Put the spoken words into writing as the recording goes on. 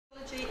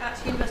Technology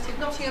at University of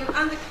Nottingham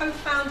and the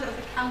co-founder of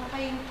the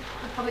Campaign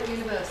for Public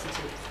Universities.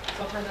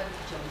 So I'll hand over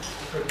to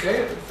John.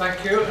 Okay,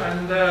 thank you.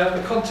 And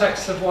the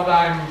context of what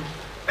I'm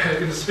going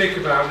to speak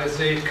about is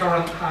the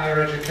current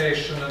Higher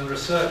Education and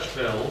Research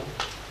Bill,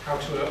 how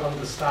to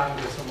understand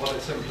it and what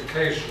its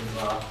implications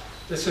are.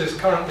 This is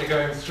currently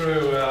going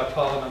through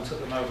Parliament at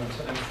the moment,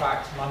 and in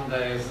fact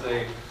Monday is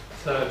the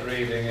third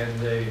reading in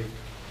the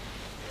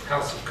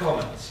House of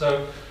Commons.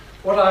 So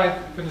what I'm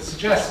going to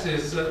suggest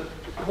is that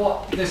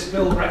what this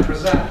bill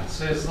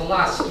represents is the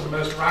last and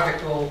most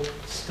radical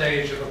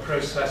stage of a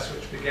process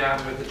which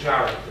began with the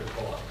Jarrett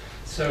report.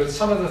 So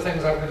some of the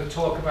things I'm going to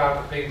talk about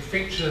have been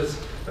features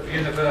of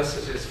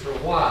universities for a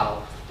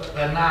while, but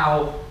they're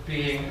now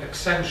being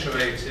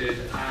accentuated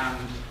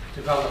and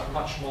developed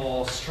much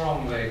more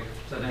strongly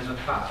than in the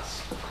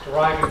past,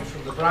 deriving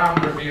from the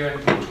Brown Review in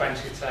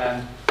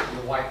 2010 and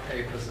the white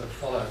papers that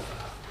followed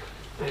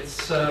that.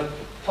 It's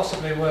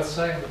possibly worth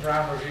saying the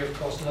Brown Review, of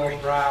course, Lord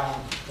Brown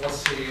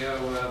was CEO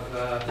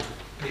of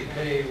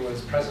BP,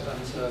 was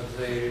president of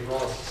the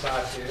Royal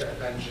Society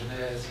of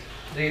Engineers,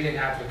 leading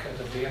advocate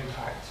of the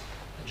impact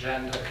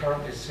agenda,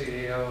 currently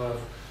CEO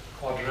of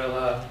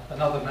Quadrilla.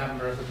 Another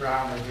member of the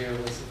Brown Review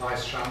was the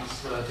Vice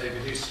Chancellor,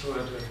 David Eastwood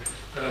of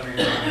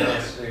Birmingham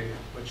University,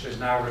 which is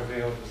now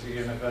revealed as a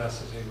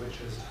university which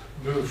has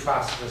moved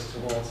fastest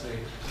towards the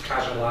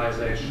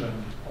casualisation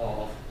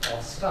of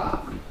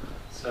staff.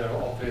 So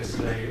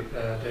obviously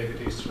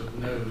David Eastwood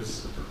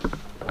knows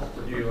what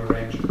the new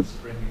arrangements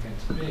are bringing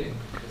into being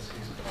because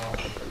he's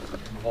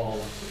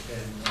involved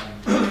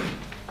in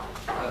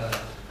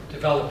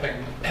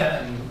developing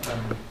and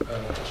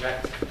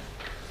projecting it.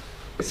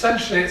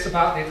 Essentially it's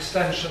about the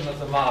extension of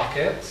the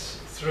markets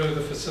through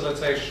the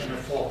facilitation of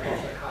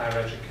for-profit higher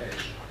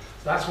education.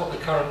 So that's what the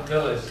current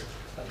bill is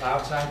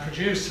about, and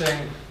producing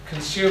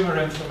consumer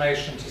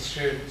information to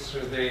students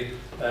through the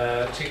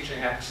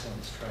Teaching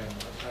Excellence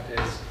Framework. That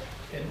is,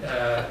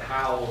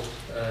 how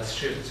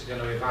students are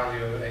going to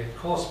evaluate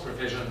course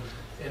provision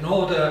in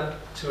order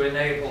to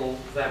enable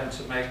them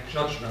to make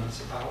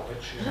judgments about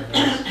which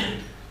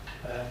university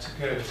to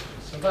go to.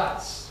 So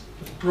that's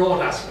the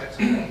broad aspect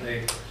of what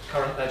the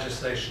current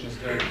legislation is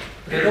doing.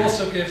 But it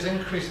also gives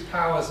increased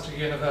powers to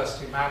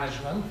university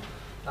management.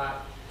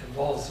 That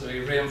involves the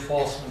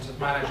reinforcement of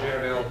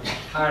managerial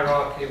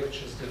hierarchy,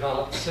 which has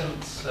developed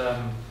since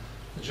the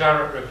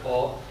Jarrett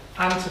report,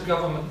 and to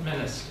government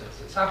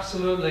ministers. It's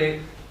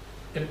absolutely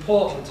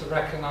important to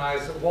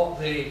recognise that what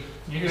the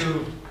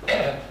new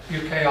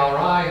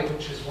UKRI,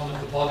 which is one of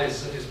the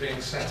bodies that is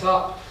being set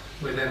up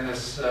within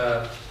this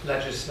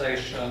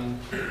legislation,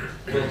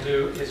 will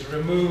do is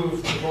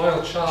remove the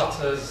royal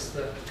charters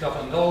that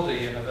governed older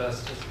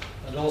universities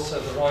and also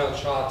the royal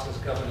charters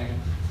governing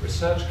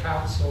research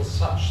councils,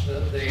 such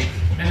that the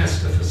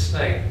Minister for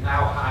State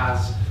now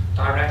has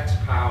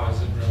direct powers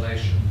in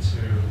relation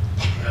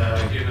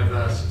to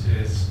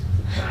universities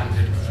and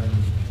the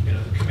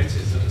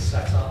committees that are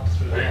set up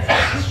through the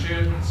Office of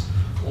Students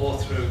or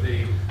through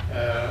the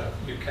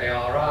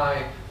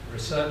UKRI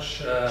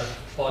research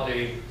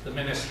body. The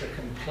Minister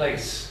can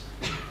place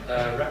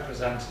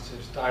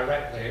representatives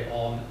directly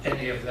on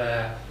any of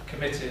their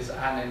committees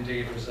and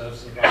indeed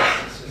reserves the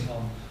right to sit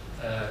on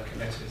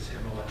committees,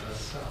 him or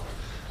herself.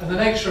 And the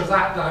nature of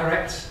that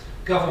direct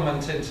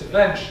government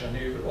intervention,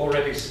 you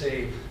already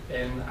see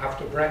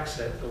after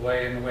Brexit, the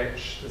way in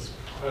which there's a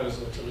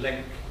proposal to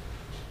link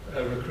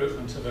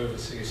recruitment of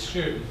overseas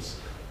students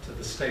to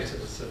the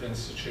status of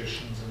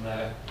institutions and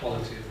the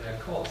quality of their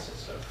courses.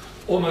 So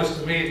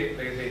almost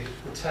immediately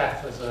the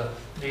TEF as a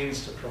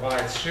means to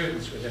provide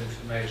students with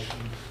information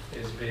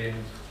is being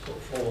put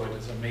forward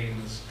as a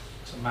means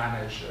to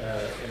manage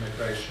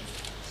immigration.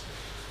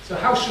 So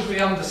how should we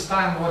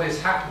understand what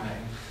is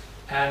happening?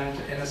 And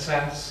in a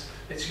sense,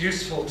 it's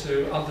useful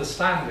to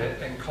understand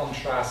it in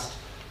contrast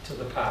to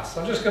the past.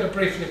 I'm just going to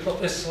briefly put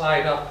this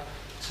slide up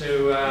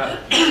to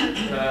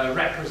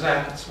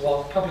represent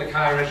what public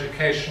higher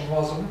education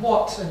was and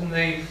what in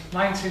the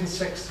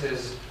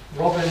 1960s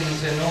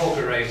Robbins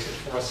inaugurated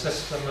for a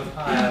system of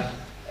higher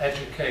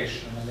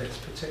education and its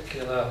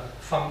particular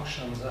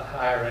functions that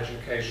higher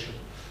education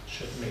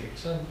should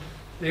meet. And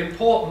the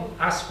important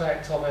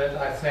aspect of it,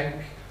 I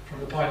think, from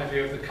the point of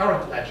view of the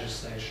current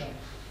legislation,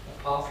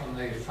 apart from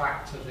the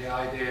fact of the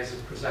ideas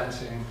of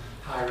presenting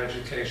higher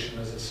education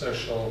as a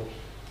social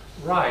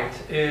right,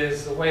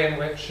 is the way in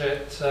which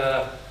it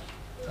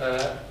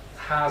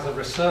has a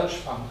research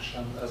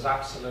function as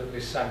absolutely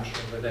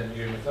central within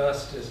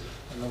universities,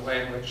 and the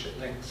way in which it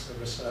links the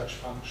research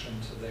function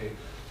to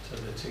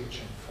the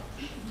teaching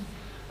function.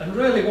 And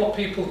really what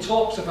people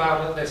talked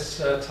about at this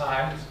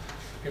time,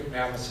 forgive me,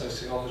 I'm a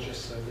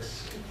sociologist, so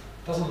this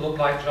doesn't look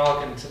like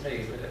jargon to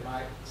me, but it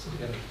might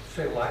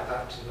feel like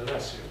that to the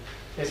rest of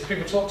you, is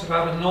people talked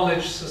about a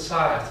knowledge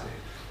society.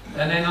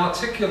 And in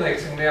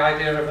articulating the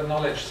idea of a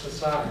knowledge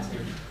society,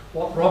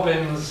 what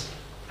Robbins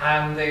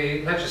and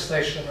the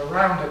legislation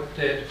around it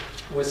did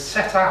was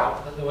set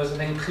out that there was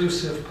an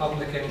inclusive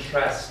public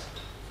interest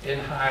in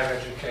higher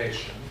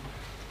education,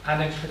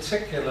 and in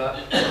particular,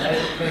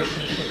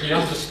 education should be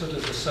understood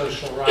as a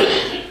social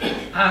right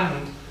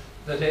and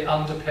that it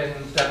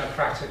underpinned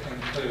democratic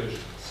inclusion.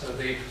 So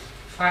the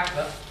fact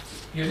that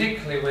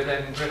uniquely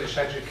within British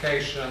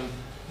education,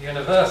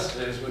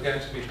 universities were going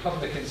to be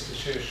public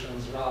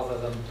institutions rather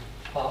than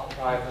part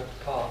private,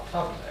 part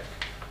public,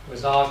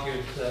 was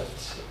argued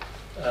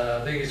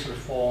that these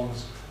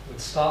reforms would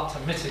start to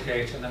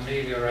mitigate and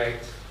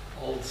ameliorate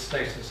old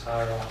status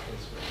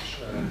hierarchies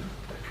which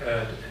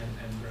occurred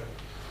in Britain.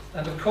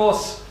 And of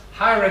course,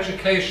 higher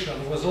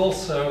education was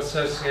also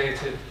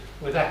associated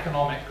with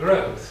economic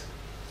growth,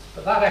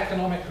 but that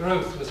economic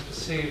growth was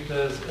perceived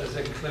as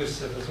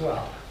inclusive as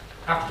well.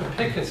 After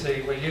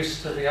Piketty, we're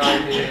used to the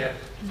idea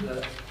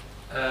that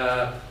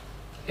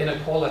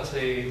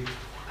inequality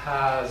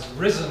has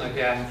risen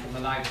again from the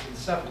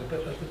 1970s,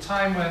 but at the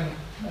time when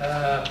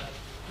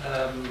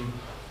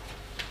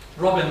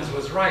Robbins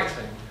was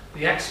writing,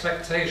 the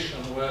expectation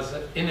was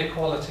that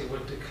inequality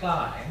would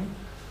decline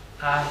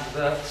and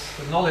that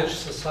the knowledge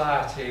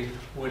society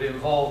would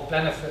involve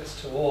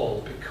benefits to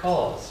all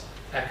because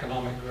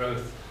economic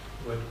growth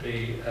would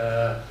be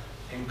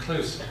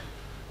inclusive.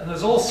 And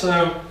there's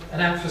also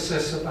an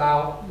emphasis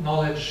about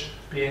knowledge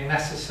being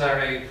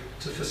necessary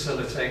to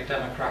facilitate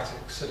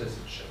democratic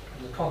citizenship.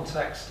 In the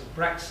context of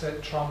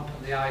Brexit, Trump,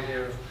 and the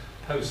idea of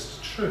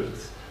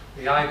post-truth,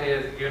 the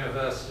idea that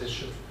universities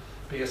should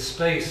be a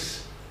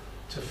space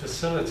to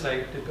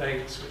facilitate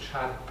debates which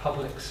had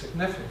public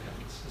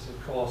significance is,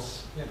 of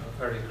course, a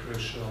very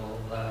crucial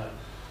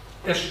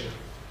issue.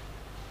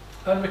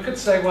 And we could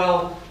say,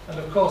 well, and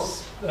of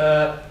course,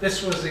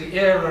 this was the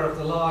era of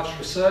the large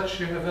research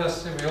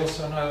university. We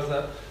also know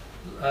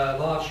that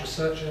large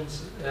research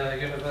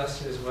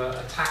universities were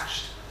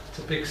attached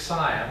to big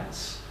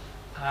science,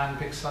 and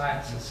big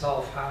science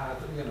itself had,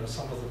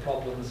 some of the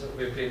problems that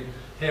we've been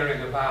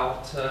hearing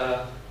about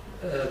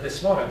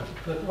this morning.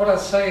 But what I'd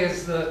say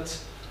is that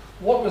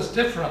what was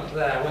different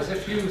there was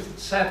if you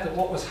said that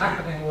what was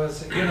happening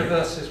was that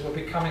universities were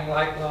becoming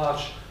like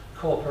large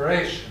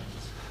corporations,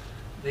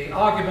 the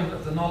argument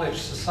of the Knowledge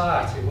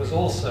Society was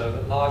also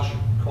that large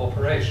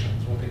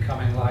corporations were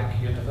becoming like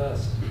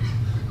universities.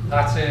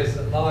 That is,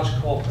 that large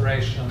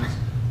corporations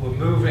were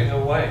moving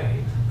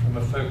away from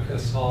a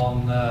focus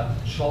on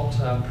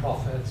short-term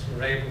profits,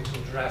 were able to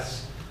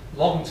address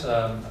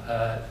long-term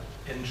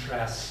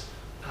interests,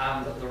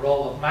 and that the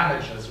role of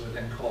managers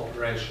within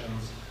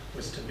corporations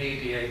was to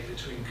mediate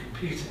between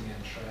competing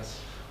interests,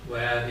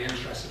 where the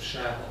interest of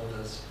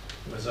shareholders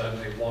was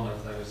only one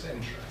of those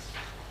interests.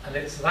 And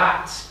it's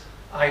that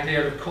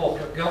idea of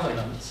corporate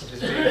governance that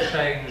is being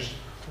changed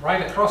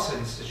right across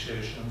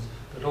institutions,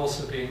 but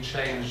also being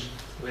changed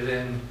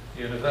within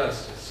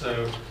universities.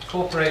 So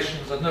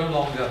corporations are no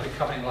longer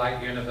becoming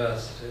like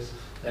universities,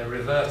 they're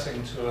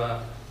reverting to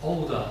an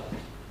older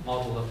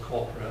model of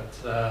corporate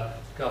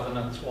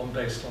governance, one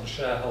based on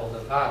shareholder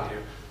value.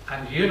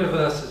 And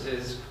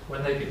universities,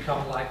 when they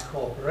become like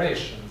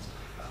corporations,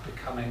 are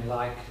becoming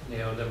like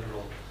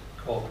neoliberal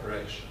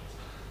corporations.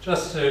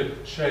 Just to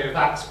show you,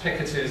 that's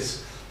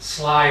Piketty's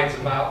slides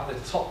about the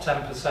top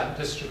 10%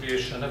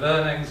 distribution of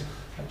earnings,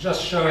 and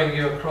just showing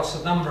you across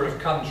a number of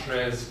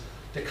countries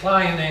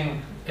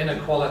declining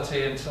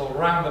inequality until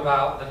round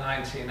about the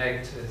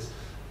 1980s,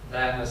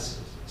 then a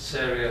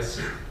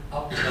serious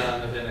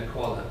upturn of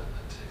inequality.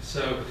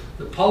 So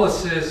the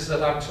policies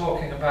that I'm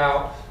talking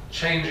about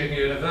changing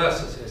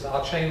universities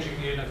are changing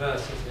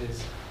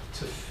universities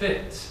to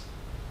fit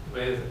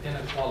with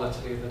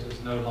inequality that is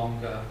no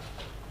longer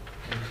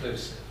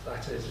inclusive.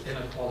 That is,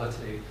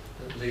 inequality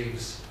that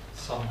leaves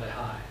some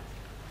behind.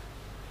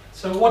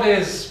 So what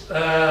is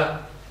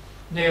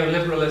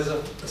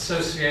neoliberalism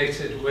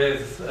associated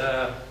with?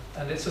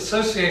 And it's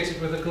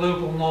associated with a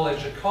global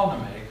knowledge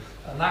economy,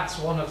 and that's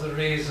one of the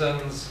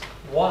reasons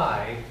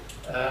why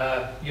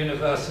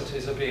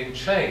universities are being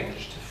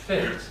changed to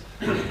fit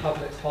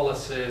public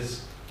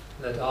policies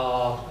that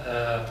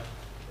are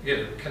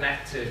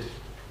connected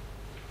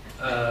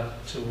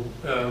to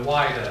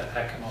wider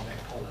economic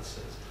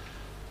policies.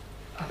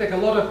 I think a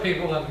lot of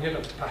people,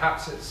 and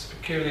perhaps it's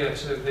peculiar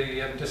to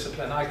the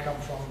discipline I come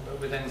from, but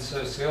within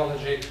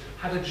sociology,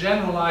 had a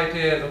general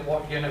idea that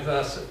what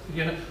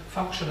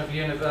function of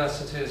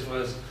universities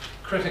was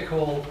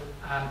critical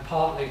and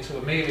partly to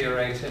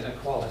ameliorate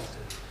inequality.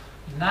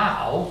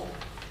 Now,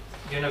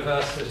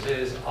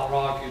 universities are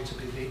argued to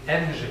be the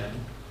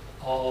engine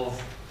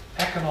of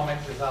economic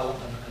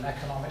development, and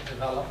economic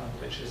development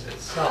which is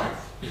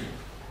itself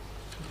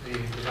the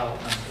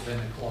development of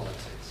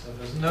inequality. So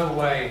there's no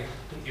way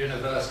that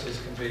universities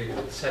can be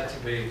said to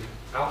be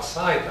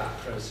outside that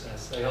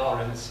process. They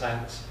are, in a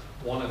sense,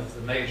 one of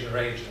the major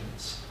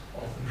agents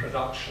of the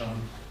production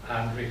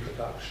and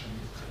reproduction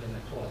of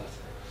inequality.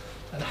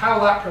 And how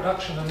that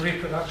production and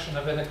reproduction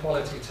of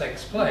inequality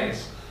takes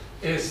place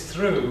is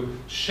through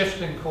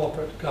shifting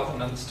corporate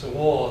governance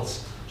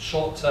towards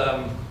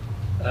short-term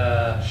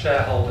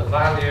shareholder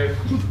value,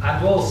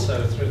 and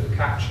also through the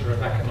capture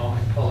of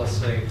economic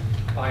policy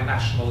by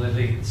national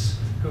elites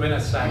who, in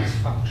a sense,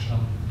 function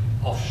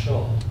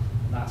offshore.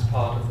 And that's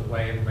part of the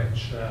way in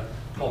which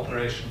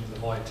corporations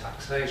avoid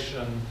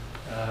taxation,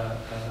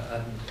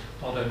 and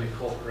not only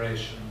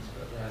corporations,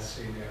 but their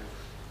senior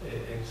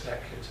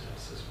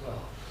executives as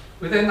well.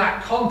 Within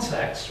that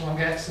context, one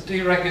gets the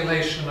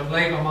deregulation of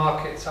labour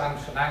markets and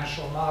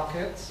financial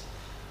markets,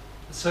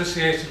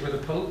 associated with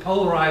the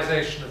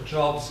polarisation of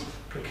jobs,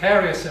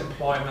 precarious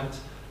employment,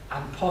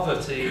 and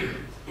poverty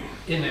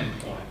in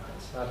employment.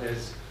 That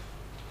is,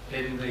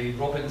 in the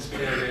Robbins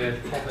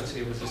period,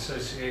 poverty was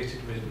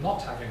associated with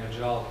not having a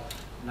job.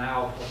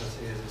 Now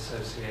poverty is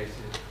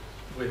associated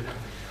with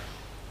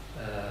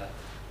having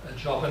a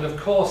job. And of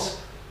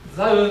course,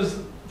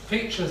 those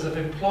features of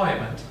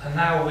employment are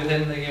now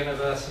within the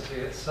university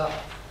itself.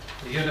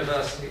 The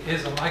university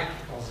is a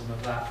microcosm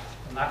of that,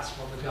 and that's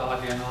what the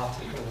Guardian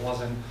article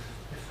was in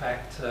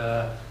effect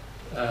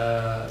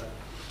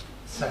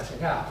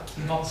setting out.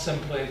 Not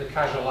simply the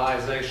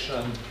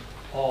casualisation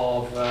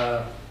of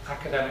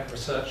academic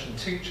research and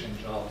teaching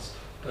jobs,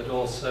 but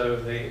also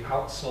the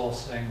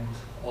outsourcing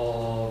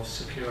of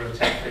security,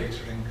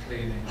 catering,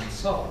 cleaning, and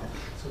so on.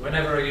 So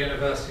whenever a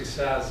university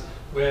says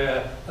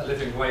we're a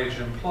living wage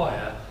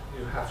employer,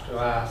 you have to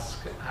ask,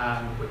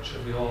 and which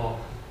of your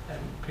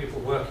people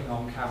working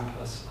on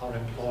campus are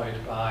employed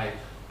by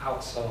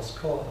outsourced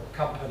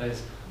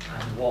companies,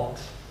 and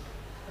what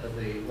are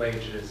the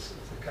wages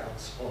of the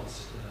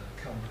outsourced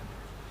company.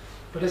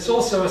 But it's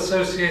also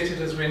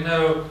associated, as we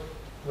know,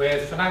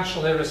 with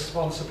financial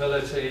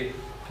irresponsibility,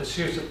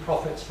 pursuit of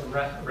profits from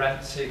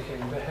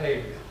rent-seeking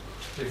behaviour.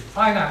 The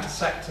finance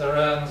sector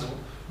earns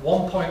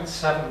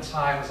 1.7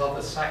 times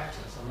other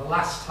sectors, and the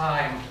last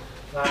time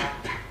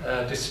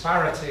that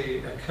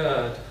disparity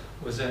occurred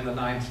was in the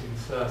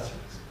 1930s.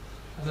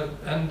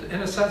 And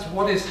in a sense,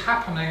 what is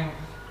happening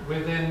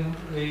within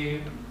the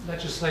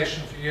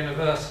legislation for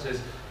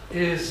universities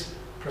is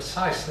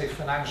precisely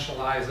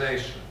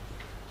financialisation,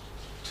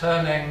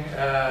 turning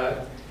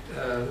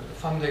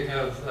funding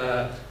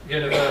of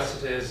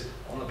universities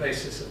on the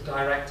basis of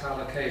direct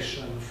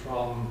allocation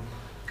from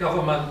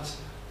government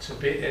to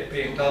it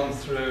being done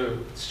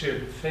through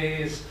student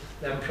fees,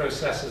 then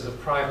processes of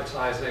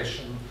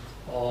privatisation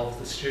of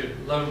the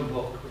student loan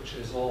book, which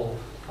is all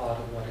part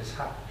of what is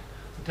happening.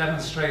 The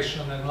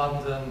demonstration in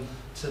London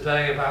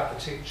today about the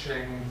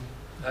teaching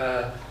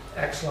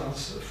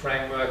excellence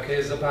framework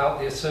is about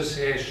the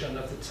association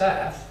of the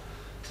TEF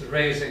to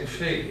raising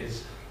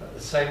fees at the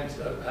same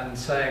and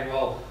saying,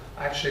 well,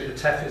 actually the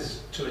TEF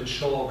is to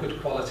ensure good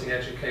quality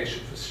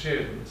education for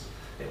students.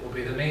 It will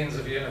be the means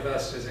of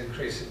universities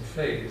increasing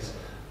fees,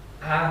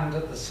 and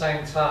at the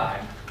same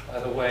time, by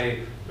the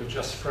way, we've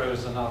just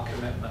frozen our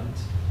commitment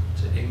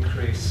to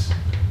increase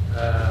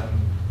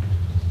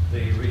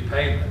the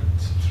repayment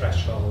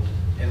threshold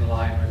in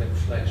line with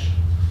inflation.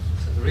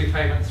 So the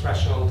repayment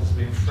threshold has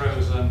been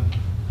frozen,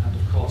 and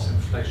of course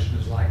inflation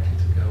is likely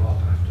to go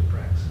up after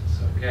Brexit.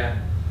 So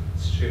again,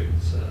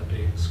 students are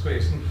being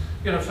squeezed. And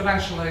you know,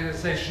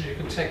 financialisation you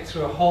can take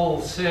through a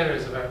whole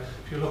series of it.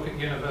 If you look at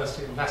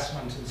university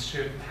investment in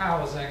student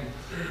housing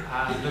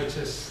and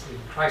notice the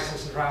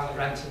crisis around the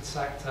rented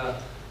sector,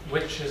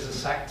 which is a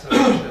sector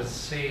which has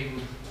seen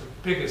the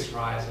biggest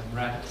rise in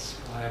rents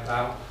by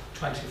about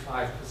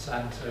 25%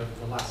 over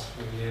the last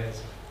few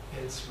years,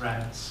 it's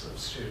rents of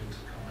student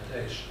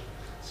accommodation.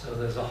 So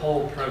there's a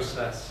whole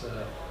process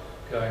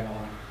going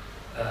on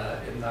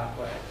in that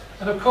way.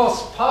 And of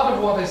course, part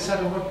of what is said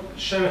and what I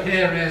show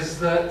here is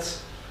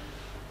that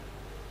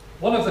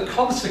one of the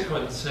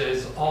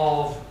consequences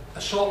of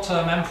a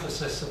short-term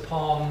emphasis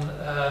upon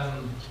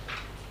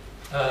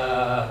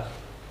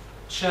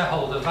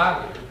shareholder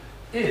value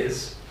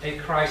is a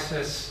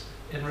crisis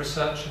in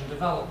research and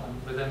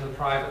development within the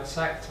private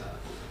sector.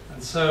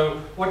 And so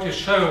what you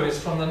show is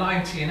from the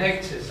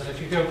 1980s, and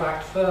if you go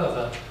back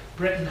further,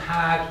 Britain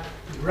had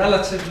a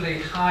relatively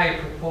high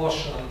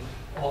proportion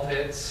of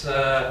its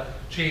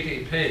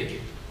GDP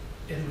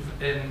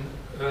in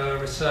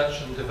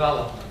research and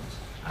development.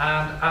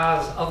 And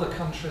as other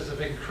countries have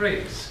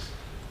increased,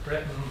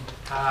 Britain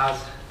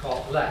has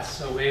got less.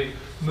 So we've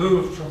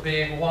moved from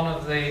being one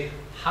of the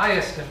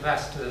highest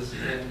investors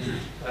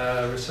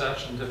in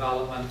research and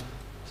development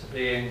to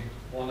being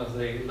one of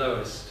the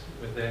lowest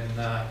within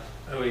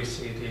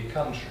OECD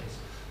countries.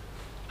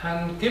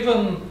 And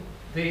given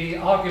the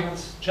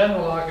arguments,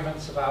 general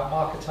arguments about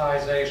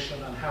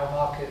marketisation and how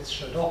markets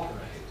should operate,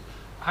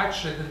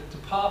 actually the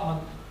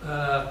Department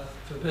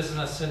for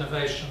Business,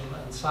 Innovation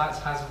and Science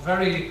has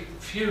very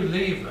few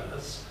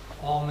levers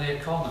on the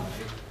economy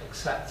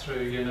except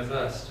through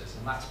universities,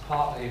 and that's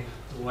partly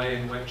the way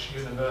in which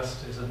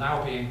universities are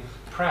now being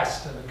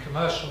pressed in a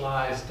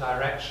commercialised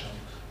direction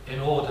in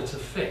order to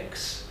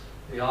fix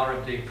the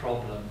R&D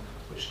problem,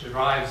 which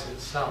derives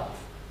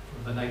itself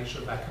from the nature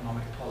of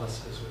economic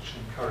policies which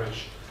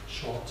encourage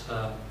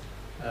short-term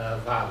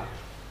value.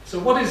 So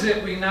what is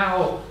it we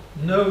now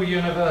know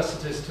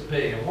universities to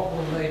be, and what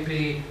will they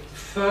be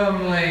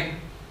firmly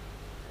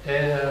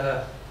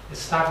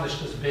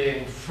established as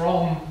being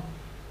from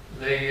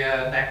the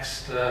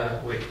next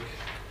week?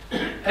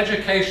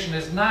 Education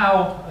is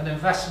now an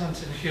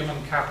investment in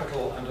human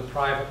capital and a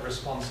private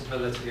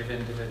responsibility of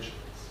individuals.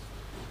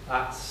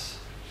 That's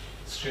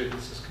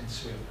students as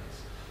consumers.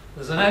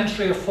 There's an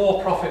entry of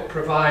for-profit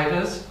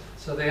providers,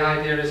 So the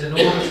idea is, in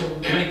order to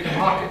make a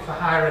market for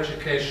higher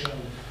education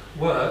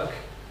work,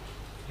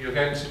 you're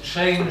going to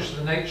change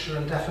the nature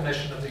and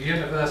definition of the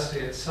university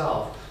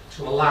itself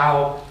to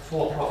allow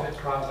for-profit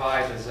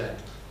providers in.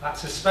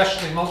 That's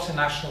especially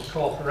multinational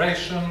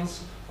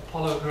corporations,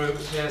 Apollo Group,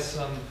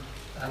 Pearson,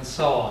 and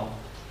so on.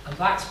 And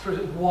that's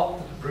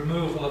what the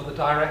removal of the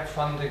direct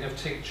funding of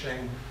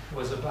teaching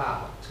was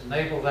about, to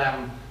enable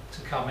them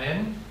to come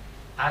in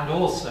and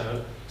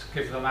also to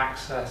give them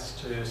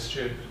access to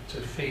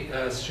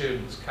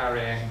students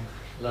carrying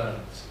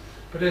loans.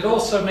 But it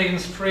also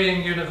means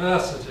freeing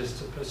universities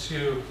to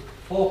pursue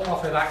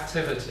for-profit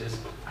activities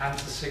and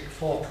to seek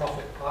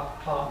for-profit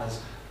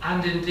partners,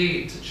 and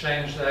indeed to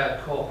change their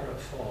corporate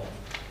form.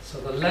 So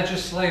the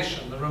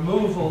legislation, the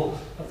removal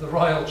of the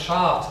Royal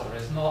Charter,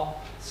 is not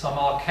some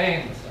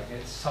arcane thing.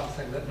 It's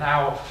something that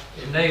now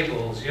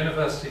enables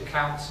university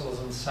councils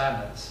and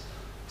senates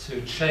to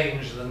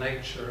change the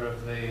nature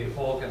of the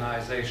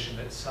organisation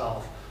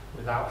itself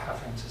without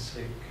having to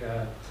seek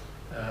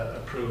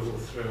approval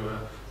through a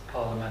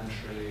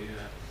parliamentary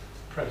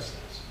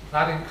process.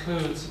 That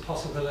includes the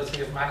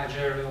possibility of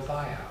managerial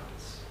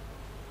buyouts,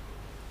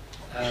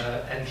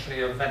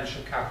 entry of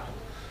venture capital.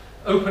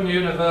 Open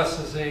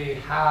University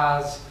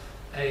has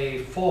a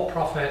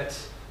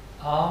for-profit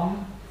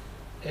arm.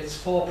 Its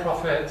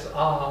for-profit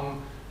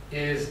arm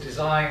is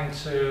designed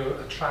to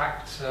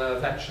attract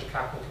venture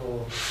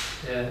capital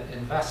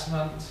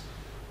investment,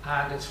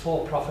 and its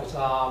for-profit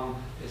arm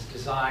is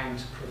designed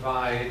to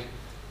provide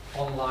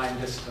online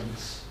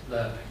distance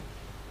learning.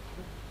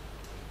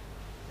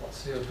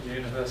 What's the Open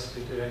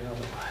University doing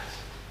otherwise?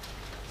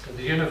 So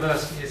the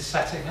university is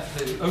setting up,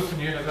 the Open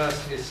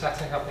University is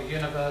setting up a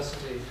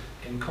university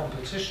in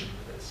competition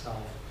with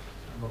itself,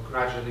 and will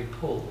gradually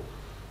pull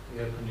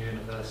the Open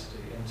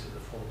University into the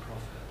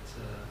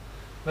for-profit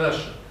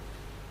version.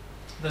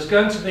 There's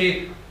going to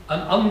be an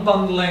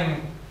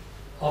unbundling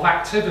of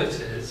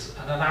activities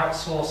and an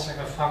outsourcing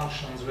of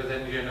functions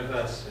within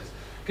universities.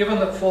 Given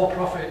that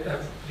for-profit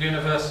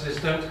universities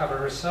don't have a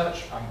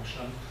research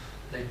function,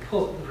 they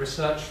put the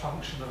research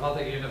function of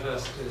other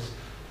universities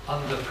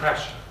under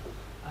pressure.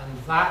 And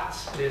that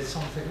is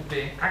something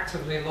being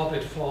actively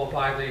lobbied for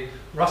by the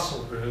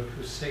Russell Group,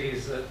 who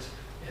sees that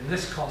in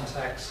this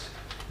context,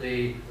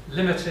 the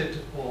limited,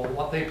 or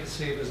what they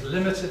perceive as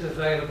limited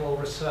available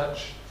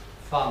research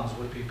funds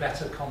would be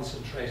better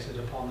concentrated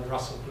upon the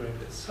Russell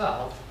Group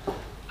itself,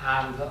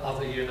 and that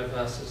other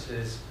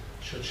universities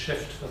should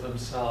shift for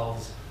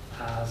themselves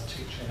as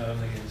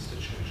teaching-only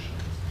institutions.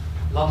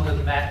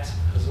 London Met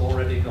has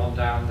already gone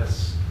down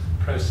this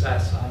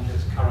process and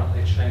is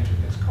currently changing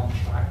its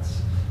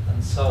contracts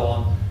and so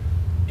on,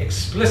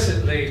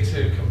 explicitly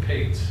to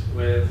compete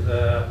with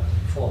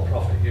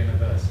for-profit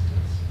universities.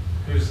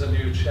 Who's the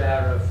new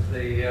chair of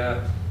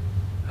the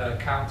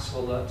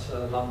council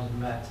at London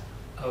Met?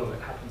 Oh,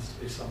 it happens to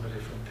be somebody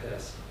from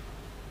Pearson.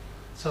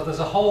 So there's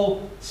a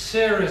whole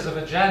series of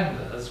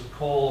agendas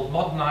called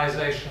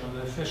modernisation and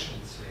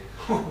efficiency,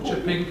 which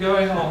have been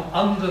going on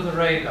under the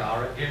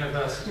radar at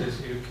Universities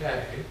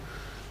UK,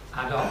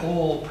 and are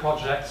all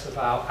projects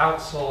about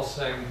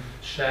outsourcing,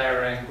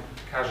 sharing,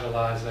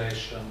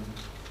 casualisation,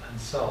 and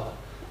so on.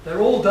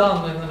 They're all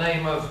done in the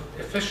name of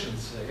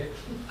efficiency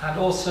and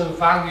also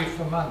value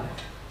for money.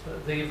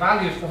 The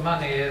value for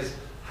money is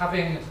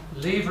having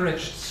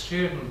leveraged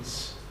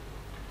students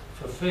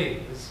for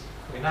fees.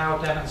 We now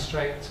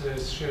demonstrate to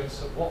students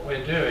that what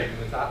we're doing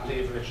with that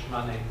leveraged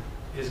money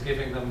is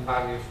giving them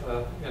value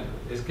for,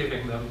 is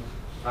giving them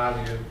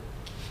value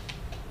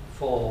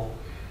for,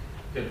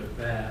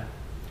 their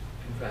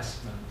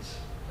investment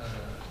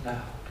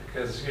now.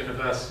 Because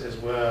universities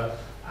were,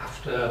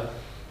 after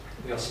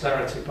the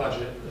austerity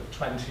budget of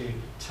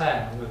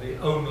 2010, were the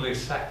only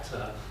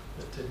sector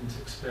that didn't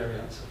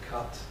experience a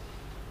cut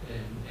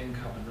in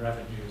income and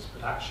revenues,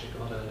 but actually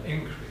got an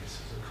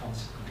increase as a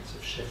consequence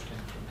of shifting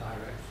from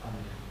direct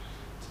funding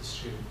to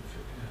student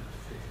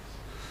fees.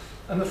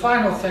 And the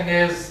final thing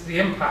is the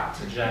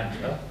impact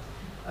agenda.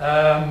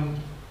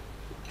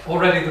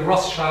 Already the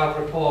Rothschild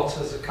report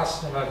as a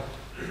customer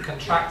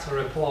contractor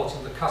report,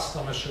 and the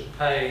customer should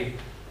pay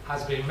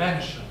has been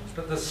mentioned,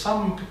 but there's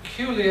some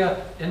peculiar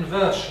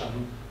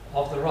inversion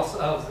of the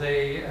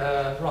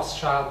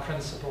Rothschild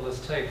principle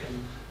has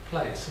taken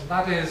place, and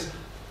that is,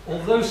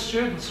 although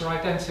students are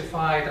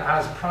identified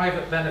as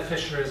private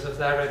beneficiaries of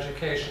their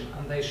education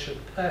and they should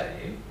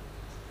pay,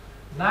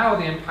 now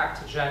the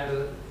impact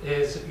agenda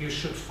is that you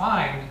should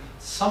find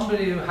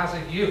somebody who has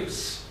a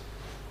use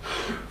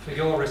for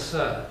your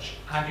research,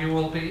 and you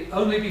will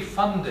only be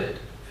funded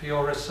for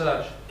your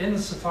research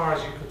insofar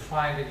as you could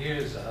find a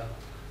user,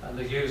 and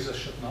the user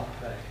should not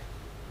pay.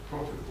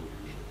 Profitable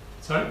user.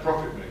 Sorry?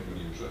 Profit-making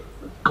user.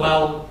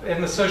 Well, in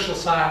the social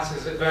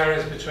sciences it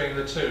varies between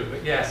the two,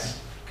 but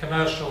yes,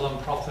 commercial and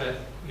profit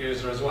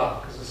user as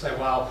well, because they say,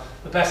 well,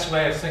 the best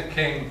way of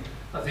thinking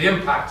of the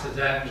impact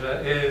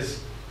agenda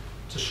is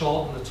to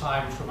shorten the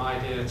time from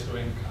idea to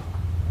income.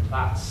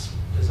 That's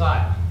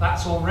design.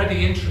 That's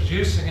already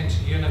introducing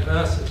into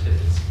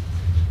universities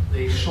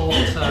the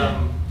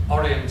short-term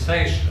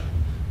orientation,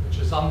 which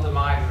has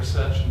undermined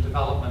research and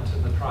development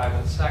in the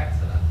private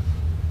sector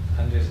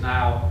and is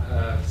now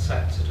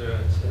set to do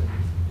it in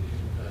the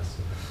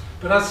university.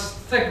 But I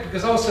think,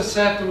 because I also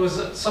said there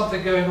was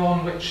something going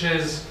on which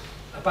is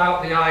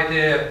about the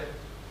idea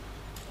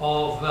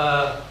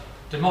of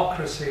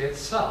democracy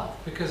itself,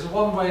 because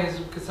one way is,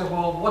 we could say,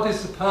 well, what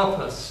is the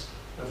purpose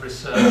of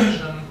research?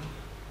 And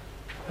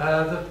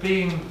there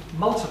being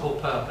multiple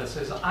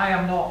purposes. I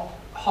am not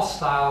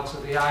hostile to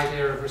the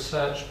idea of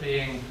research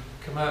being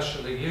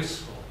commercially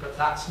useful, but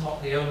that's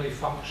not the only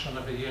function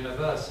of a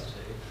university.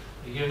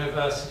 A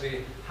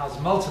university has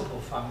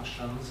multiple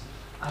functions,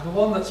 and the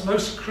one that's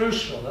most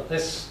crucial at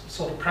this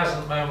sort of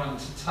present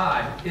moment in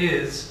time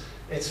is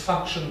its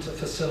function to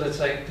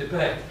facilitate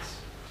debate.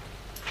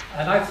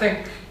 And I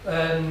think,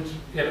 and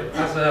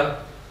as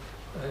a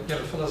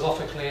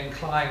philosophically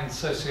inclined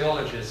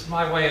sociologist,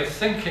 my way of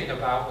thinking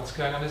about what's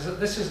going on is that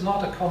this is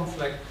not a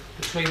conflict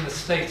between the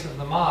state and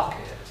the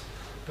market,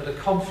 but a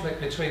conflict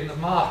between the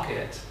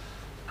market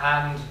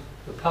and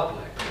the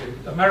public.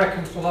 The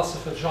American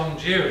philosopher John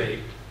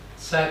Dewey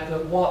said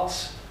that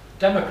what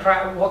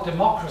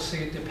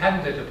democracy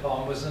depended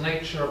upon was the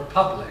nature of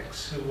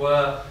publics who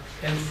were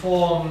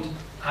informed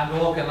and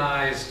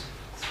organised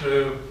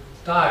through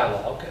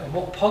dialogue, and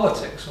what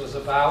politics was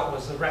about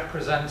was the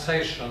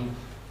representation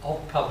of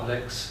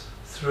publics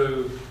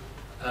through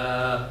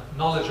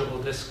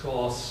knowledgeable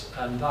discourse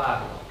and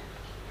dialogue.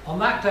 On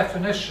that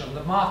definition,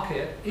 the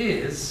market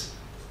is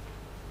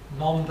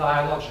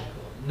non-dialogical.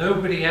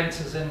 Nobody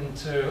enters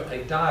into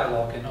a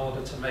dialogue in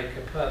order to make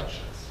a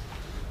purchase.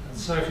 And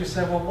so if you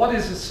say, well, what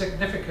is the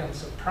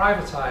significance of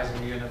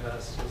privatising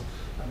universities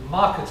and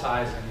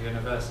marketising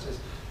universities?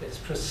 It's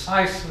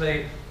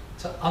precisely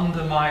to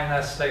undermine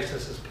their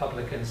status as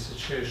public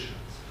institutions.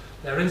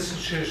 They're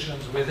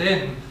institutions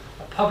within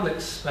a public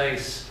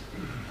space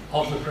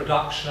of the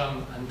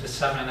production and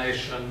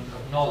dissemination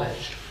of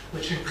knowledge,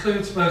 which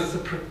includes both the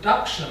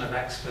production of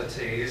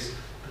expertise,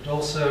 but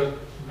also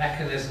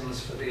mechanisms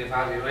for the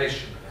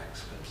evaluation of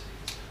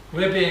expertise.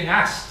 We're being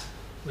asked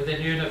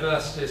within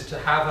universities to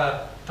have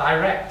a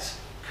direct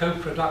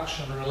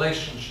co-production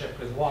relationship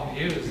with one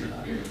user.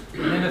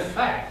 And in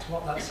effect,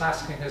 what that's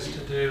asking us to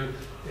do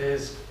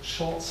is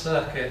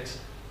short-circuit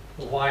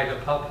the wider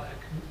public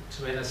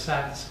to, in a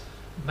sense,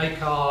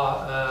 make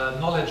our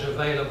knowledge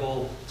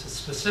available to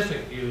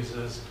specific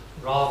users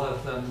rather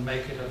than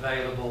make it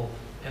available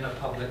in a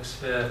public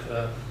sphere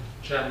for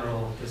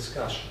general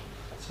discussion.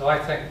 So I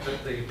think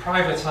that the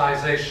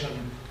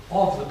privatisation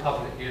of the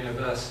public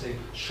university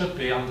should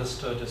be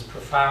understood as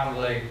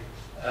profoundly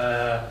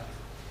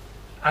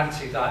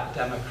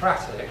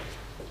anti-democratic,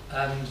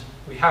 and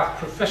we have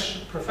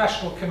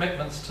professional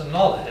commitments to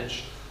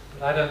knowledge,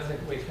 but I don't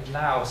think we can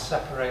now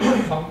separate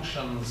the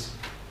functions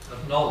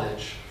of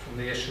knowledge from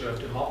the issue of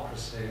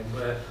democracy, and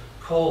we're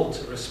called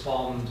to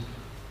respond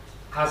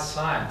as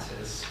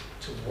scientists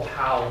to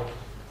how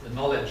the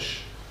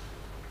knowledge,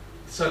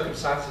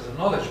 circumstances of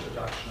knowledge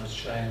production has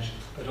changed,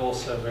 but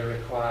also we're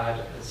required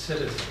as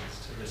citizens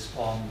to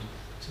respond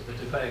to the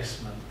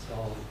debasement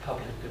of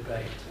public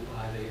debate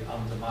by the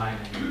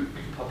undermining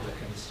of public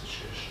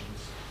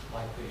institutions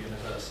like the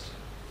university.